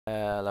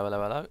Hello,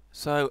 hello, hello.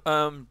 So,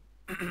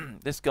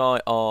 this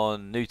guy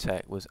on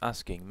NewTek was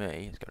asking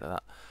me, let's go to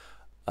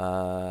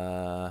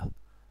that,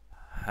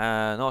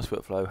 nice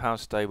workflow, how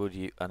stable do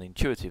you and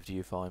intuitive do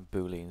you find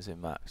booleans in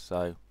Max?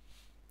 So,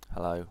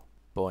 hello,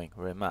 boing,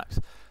 we're in Max.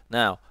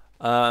 Now,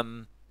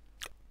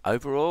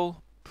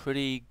 overall,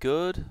 pretty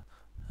good.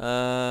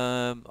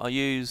 I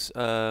use,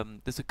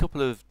 there's a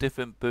couple of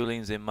different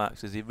booleans in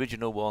Max. There's the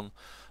original one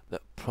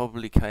that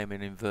probably came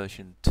in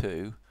version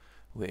 2,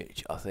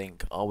 which I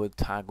think I would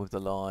tag with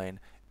the line,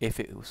 if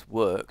it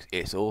works,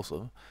 it's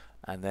awesome,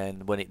 and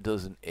then when it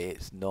doesn't,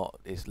 it's not,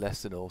 it's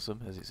less than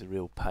awesome, as it's a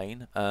real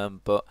pain.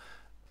 But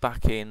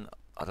back in,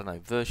 I don't know,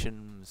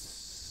 version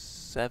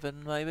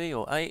 7 maybe,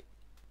 or 8,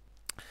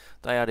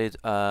 they added,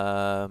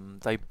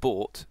 they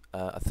bought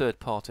a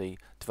third-party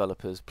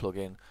developers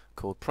plugin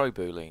called Pro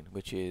Boolean,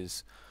 which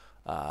is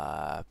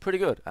pretty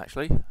good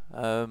actually.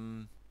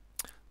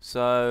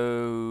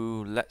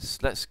 So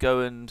let's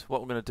go, and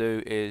what we're going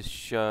to do is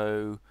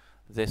show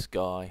this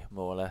guy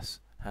more or less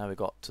how we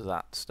got to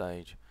that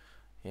stage.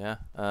 Yeah,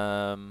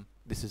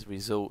 this is a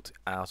result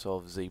out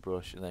of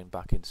ZBrush and then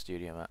back in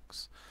Studio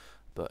Max,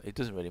 but it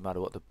doesn't really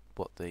matter what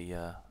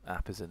the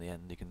app is in the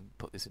end. You can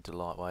put this into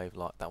Lightwave,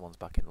 like that one's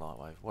back in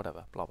Lightwave,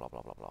 whatever. Blah blah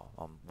blah blah blah.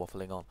 I'm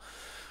waffling on.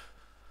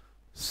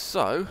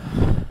 So,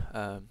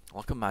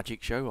 like a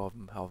magic show,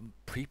 I've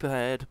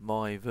prepared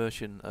my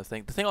version of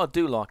thing. The thing I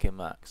do like in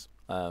Max.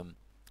 And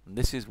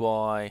this is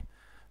why,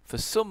 for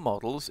some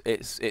models,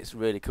 it's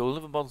really cool.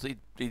 Other models, it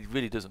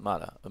really doesn't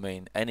matter. I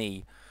mean,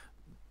 any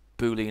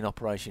Boolean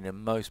operation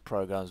in most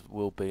programs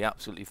will be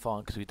absolutely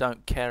fine because we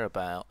don't care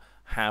about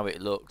how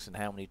it looks and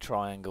how many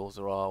triangles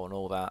there are and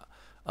all that.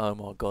 Oh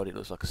my god, it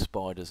looks like a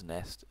spider's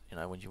nest, you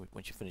know, when you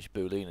finish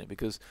Booleaning,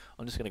 because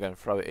I'm just going to go and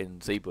throw it in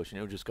ZBrush and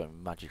it'll just go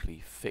and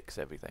magically fix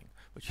everything,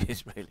 which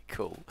is really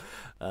cool.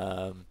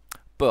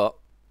 But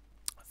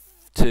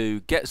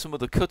to get some of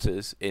the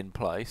cutters in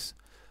place,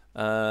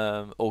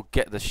 or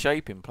get the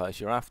shape in place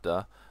you're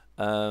after,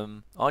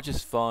 I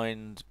just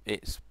find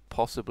it's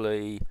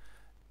possibly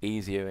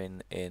easier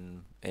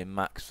in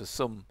Max for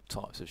some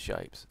types of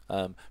shapes,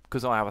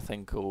 because I have a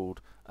thing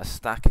called a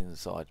stack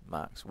inside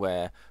Max,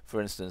 where, for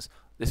instance,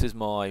 this is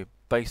my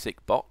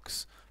basic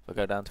box. If I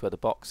go down to where the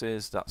box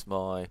is, that's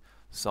my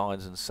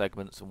sides and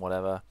segments and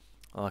whatever.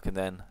 I can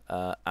then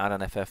add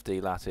an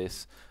FFD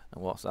lattice,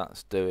 and what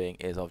that's doing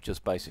is I've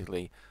just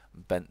basically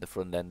bent the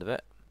front end of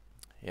it.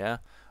 Yeah.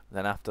 And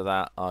then after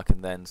that, I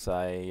can then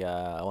say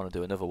I want to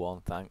do another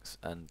one, thanks,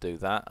 and do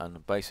that,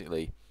 and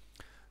basically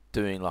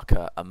doing like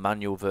a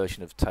manual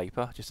version of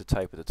taper, just to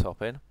taper the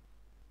top in.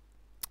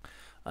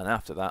 And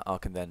after that, I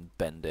can then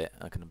bend it.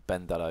 I can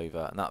bend that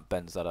over, and that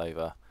bends that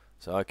over.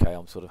 So okay,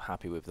 I'm sort of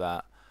happy with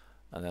that.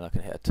 And then I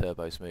can hit a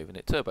turbo smooth, and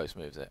it turbo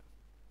smooths it.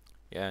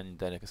 Yeah, and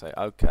then I can say,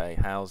 okay,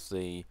 how's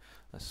the,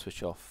 let's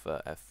switch off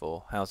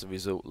F4. How's the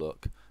result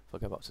look? If I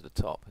go up to the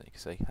top, and you can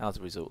see, how's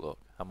the result look?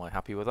 Am I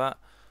happy with that?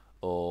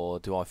 Or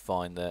do I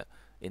find that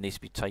it needs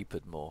to be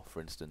tapered more,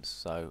 for instance?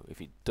 So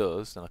if it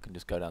does, then I can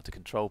just go down to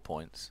control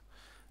points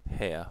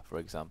here, for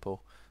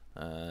example,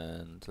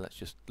 and let's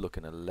just look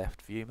in a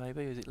left view.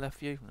 Maybe, is it left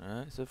view?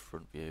 No, it's a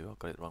front view. I've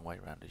got it the wrong way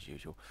around as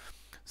usual.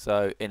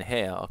 So in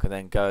here, I can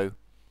then go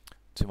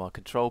to my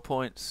control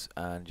points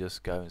and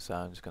just go and say,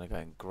 I'm just going to go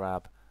and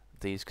grab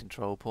these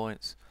control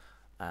points,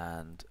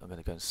 and I'm going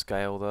to go and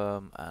scale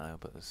them, and I'll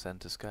put the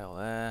center scale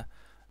there,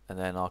 and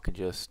then I can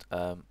just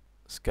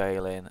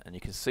scale in, and you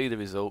can see the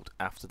result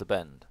after the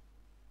bend.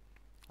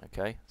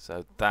 Okay,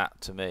 so that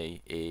to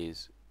me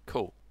is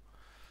cool.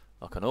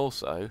 I can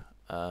also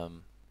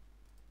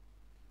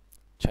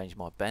change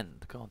my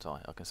bend, can't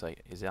I? I can say,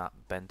 is that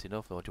bent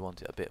enough, or do you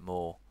want it a bit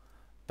more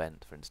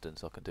bent, for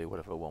instance? I can do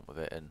whatever I want with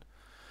it, and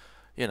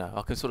you know,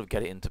 I can sort of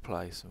get it into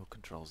place. Or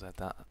Control Z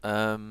that.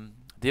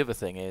 The other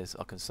thing is,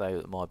 I can say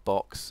that my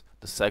box,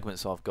 the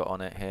segments I've got on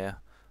it here,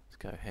 let's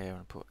go here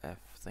and put F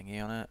thingy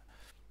on it.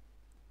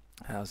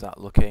 How's that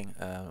looking?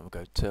 We'll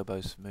go turbo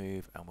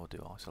smooth, and we'll do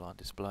isoline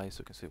display so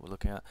we can see what we're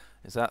looking at.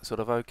 Is that sort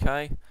of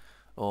okay?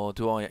 Or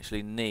do I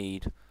actually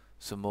need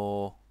some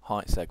more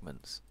height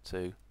segments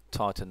to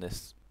tighten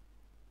this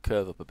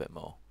curve up a bit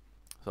more?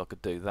 So I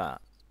could do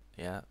that,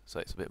 yeah, so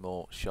it's a bit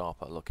more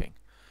sharper looking.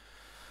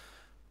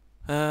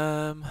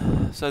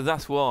 So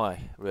that's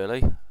why,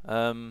 really.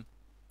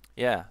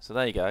 Yeah, so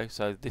there you go.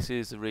 So this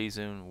is the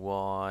reason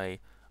why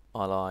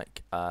I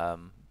like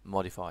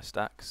modify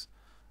stacks.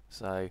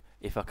 So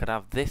if I could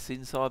have this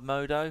inside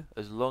Modo,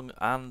 as long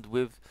and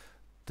with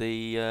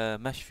the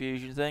mesh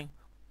fusion thing,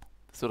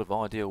 sort of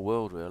ideal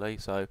world really.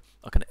 So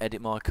I can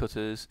edit my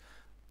cutters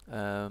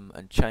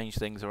and change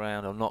things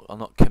around. I'm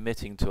not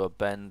committing to a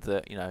bend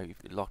that, you know,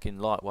 like in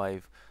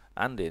Lightwave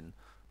and in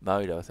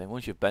Modo. I think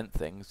once you've bent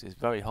things, it's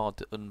very hard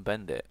to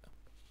unbend it.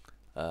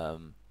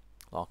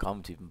 Like I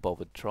haven't even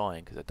bothered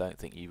trying, because I don't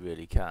think you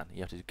really can. You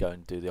have to go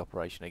and do the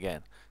operation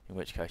again, in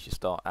which case you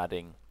start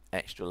adding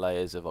extra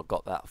layers of, I've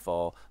got that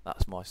file,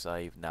 that's my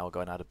save, now I'll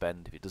go and add a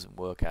bend. If it doesn't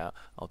work out,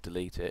 I'll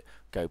delete it,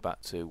 go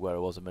back to where I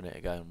was a minute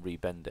ago and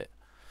rebend it.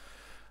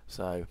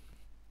 So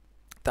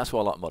that's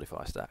why I like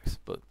modifier stacks,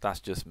 but that's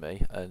just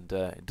me, and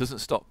it doesn't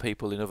stop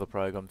people in other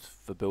programs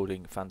for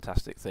building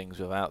fantastic things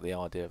without the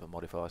idea of a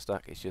modifier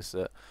stack. It's just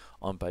that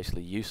I'm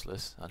basically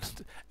useless,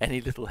 and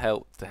any little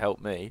help to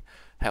help me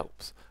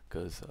helps,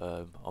 because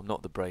I'm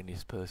not the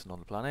brainiest person on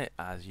the planet,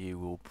 as you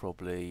will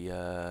probably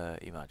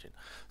imagine.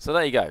 So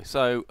there you go.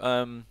 So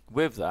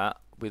with that,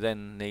 we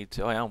then need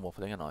to, I am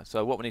waffling, aren't I?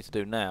 So what we need to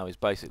do now is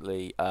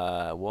basically,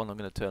 one, I'm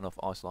going to turn off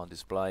isoline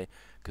display,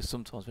 because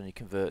sometimes when you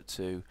convert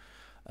to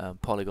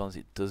polygons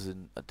it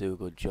doesn't do a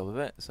good job of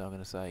it, so I'm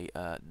going to say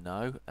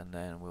no, and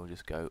then we'll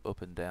just go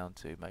up and down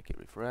to make it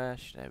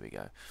refresh. There we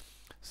go.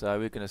 So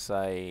we're going to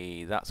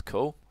say that's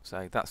cool,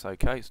 so that's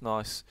okay, it's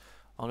nice.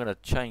 I'm going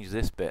to change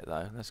this bit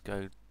though. Let's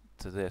go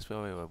to this,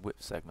 where we were,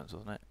 width segments,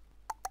 wasn't it?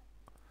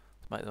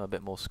 Let's make them a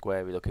bit more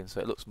squarey looking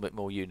so it looks a bit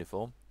more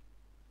uniform.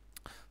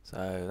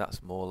 So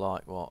that's more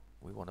like what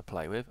we want to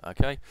play with.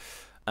 Okay,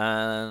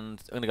 and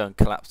I'm going to go and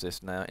collapse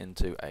this now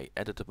into a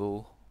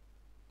editable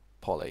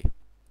poly.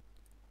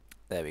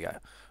 There we go.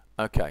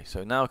 Okay,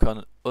 so now I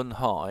can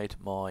unhide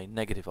my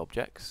negative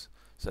objects.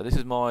 So this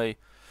is my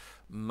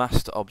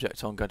master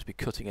object I'm going to be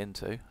cutting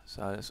into.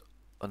 So let's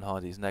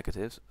unhide these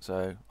negatives.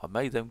 So I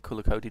made them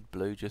color coded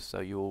blue just so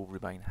you all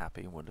remain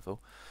happy and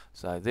wonderful.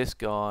 So this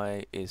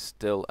guy is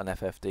still an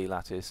FFD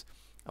lattice.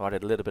 I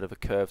added a little bit of a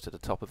curve to the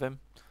top of him,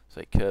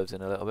 so it curves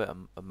in a little bit,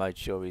 and made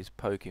sure he's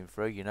poking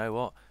through. You know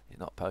what? He's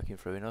not poking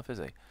through enough, is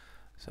he?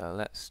 So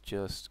let's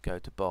just go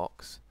to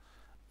box,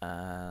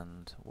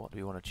 and what do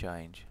we want to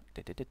change?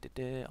 I'm going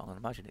to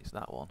imagine it's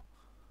that one.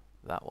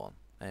 That one.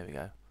 There we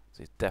go. So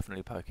he's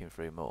definitely poking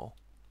through more.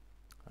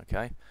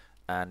 Okay,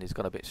 and he's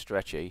got a bit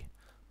stretchy.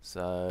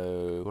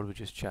 So what do we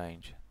just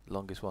change? The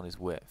longest one is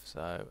width.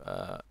 So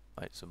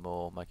make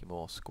it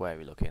more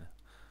squarey looking.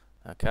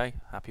 Okay,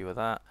 happy with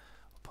that.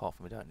 Apart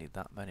from we don't need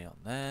that many on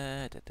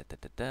there.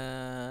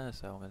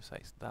 So I'm going to say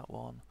it's that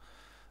one.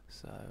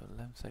 So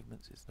length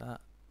segments is that.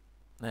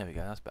 There we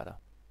go, that's better.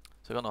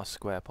 So we've got nice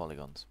square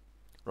polygons.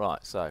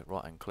 Right, so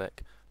right hand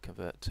click,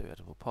 convert to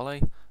editable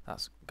poly.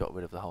 That's got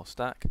rid of the whole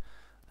stack.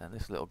 And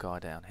this little guy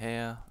down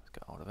here, let's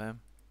get hold of him.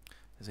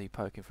 Is he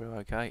poking through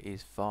okay?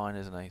 He's fine,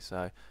 isn't he?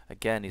 So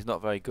again, he's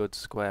not very good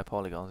square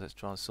polygons. Let's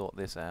try and sort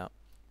this out.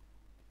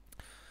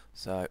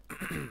 So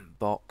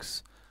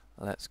box,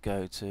 let's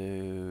go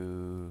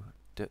to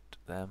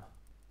them.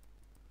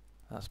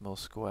 That's more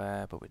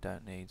square, but we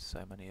don't need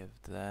so many of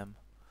them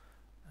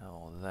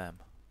or them.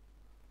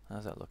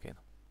 How's that looking?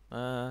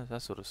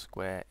 That's sort of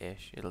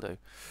square-ish. It'll do.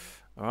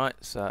 Alright,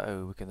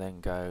 so we can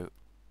then go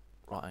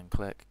right hand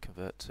click,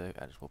 convert to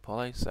editable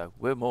poly. So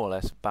we're more or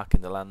less back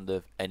in the land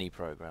of any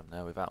program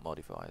now without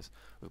modifiers.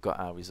 We've got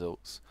our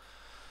results.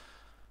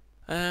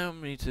 We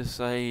need to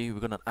say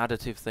we've got an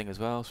additive thing as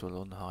well, so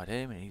we'll unhide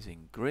him, and he's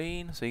in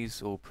green, so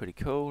he's all pretty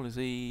cool.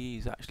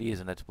 He's actually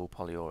an editable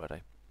poly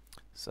already.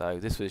 So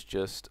this was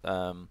just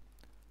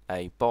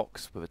a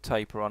box with a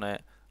taper on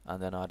it,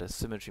 and then I had a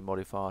symmetry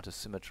modifier to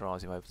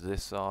symmetrize him over to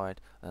this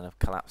side, and then I've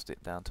collapsed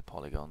it down to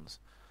polygons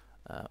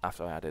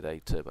after I added a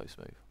turbo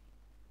smooth.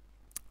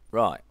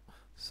 Right,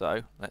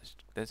 so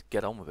let's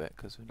get on with it,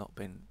 because we've not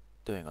been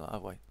doing a lot,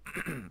 have we?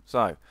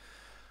 So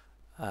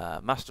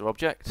master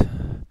object,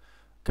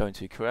 go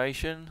into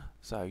creation.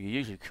 So you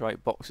usually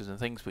create boxes and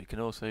things, but you can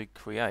also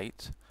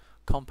create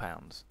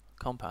compound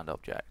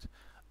object,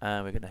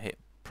 and we're going to hit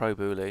pro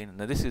boolean.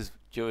 Now this is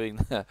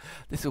during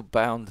this will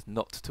bound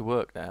not to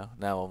work now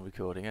I'm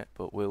recording it,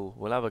 but we'll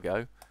have a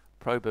go.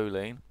 Pro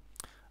boolean.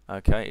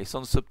 Okay, it's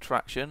on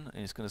subtraction,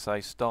 and it's going to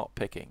say start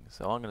picking.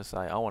 So I'm going to say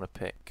I want to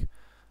pick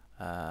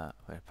I'm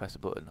going to press a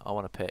button. I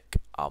want to pick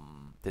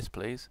this,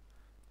 please.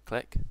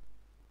 Click.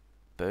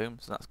 Boom.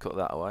 So that's cut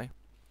that away.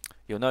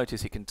 You'll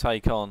notice it can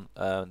take on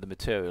the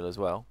material as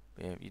well.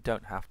 You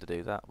don't have to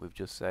do that. We've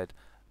just said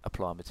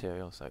apply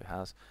material, so it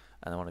has.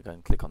 And I want to go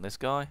and click on this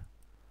guy.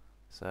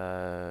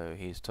 So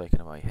he's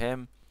taken away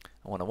him.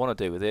 And what I want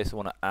to do with this, I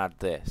want to add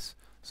this.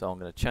 So I'm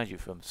going to change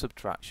it from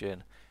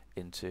subtraction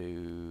into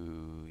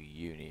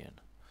union.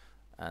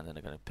 And then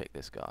I'm going to pick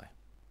this guy.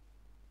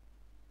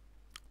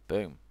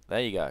 Boom.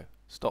 There you go.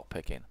 Stop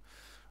picking.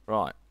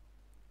 Right.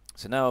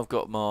 So now I've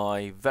got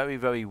my very,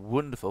 very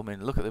wonderful, I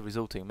mean, look at the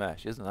resulting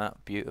mesh. Isn't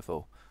that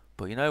beautiful?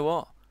 But you know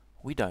what?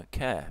 We don't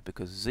care,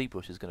 because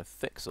ZBrush is going to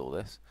fix all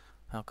this.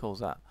 How cool is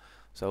that?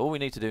 So all we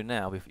need to do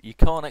now, you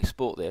can't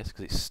export this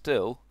because it's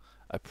still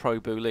a pro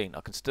boolean.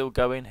 I can still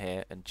go in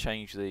here and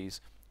change these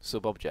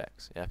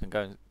sub-objects. Yeah, I can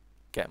go and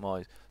get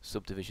my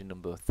subdivision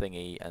number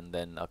thingy, and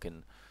then I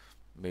can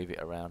move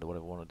it around or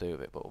whatever I want to do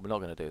with it, but we're not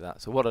going to do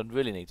that. So what I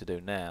really need to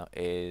do now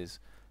is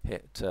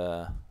hit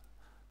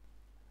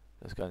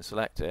let's go and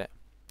select it,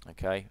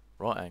 okay,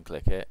 right hand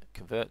click it,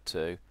 convert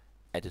to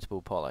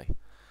editable poly,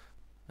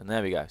 and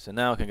there we go. So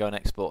now I can go and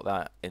export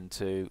that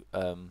into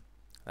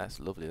that's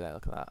lovely there,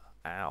 look at that,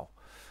 ow.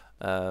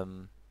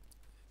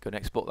 Go and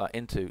export that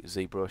into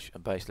ZBrush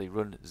and basically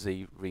run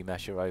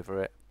Zremesher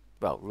over it.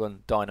 Well,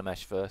 run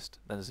dynamesh first,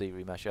 then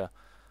Zremesher,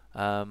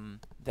 then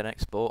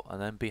export,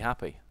 and then be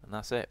happy, and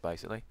that's it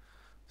basically.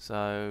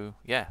 So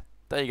yeah,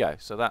 there you go.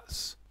 So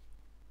that's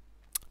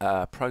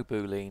Pro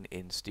Boolean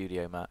in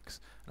Studio Max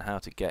and how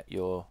to get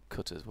your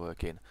cutters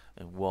working,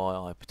 and why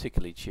I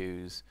particularly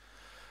choose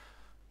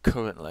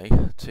currently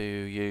to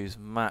use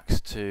Max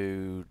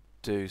to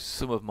do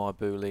some of my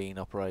Boolean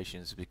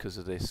operations because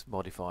of this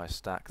modifier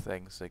stack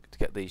thing. So to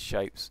get these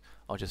shapes,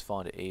 I just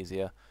find it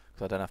easier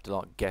because I don't have to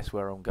like guess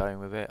where I'm going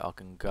with it. I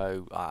can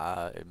go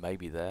it may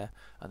be there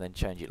and then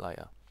change it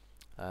later.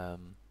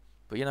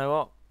 But you know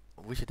what?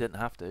 I wish I didn't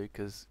have to,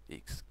 because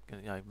it's,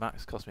 you know,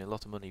 Max cost me a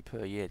lot of money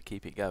per year to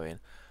keep it going.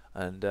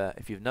 And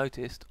if you've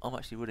noticed, I'm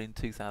actually running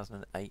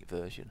 2008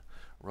 version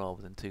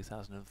rather than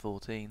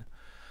 2014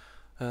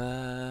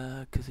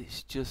 because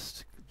it's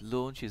just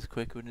launches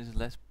quicker and is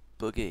less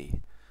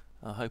buggy.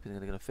 I'm hoping they're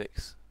going to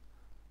fix.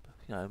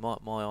 You know,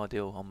 my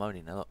ideal, I'm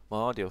moaning a lot.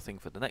 My ideal thing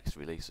for the next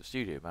release of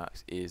Studio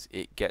Max is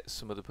it gets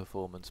some of the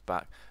performance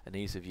back and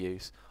ease of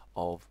use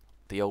of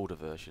the older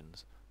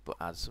versions, but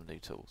adds some new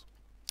tools.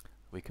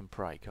 We can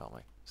pray, can't we?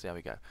 See how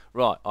we go.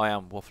 Right, I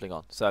am waffling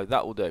on, so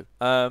that will do.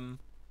 I'm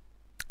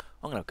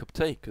gonna have a cup of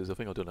tea because I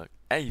think I've done an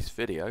ace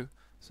video.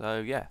 So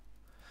yeah,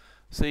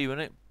 see you in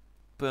it.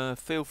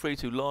 Feel free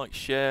to like,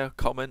 share,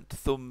 comment,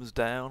 thumbs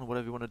down,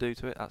 whatever you want to do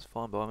to it. That's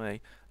fine by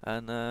me.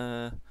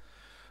 And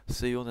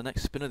see you on the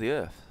next spin of the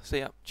earth. See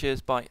ya.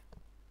 Cheers. Bye.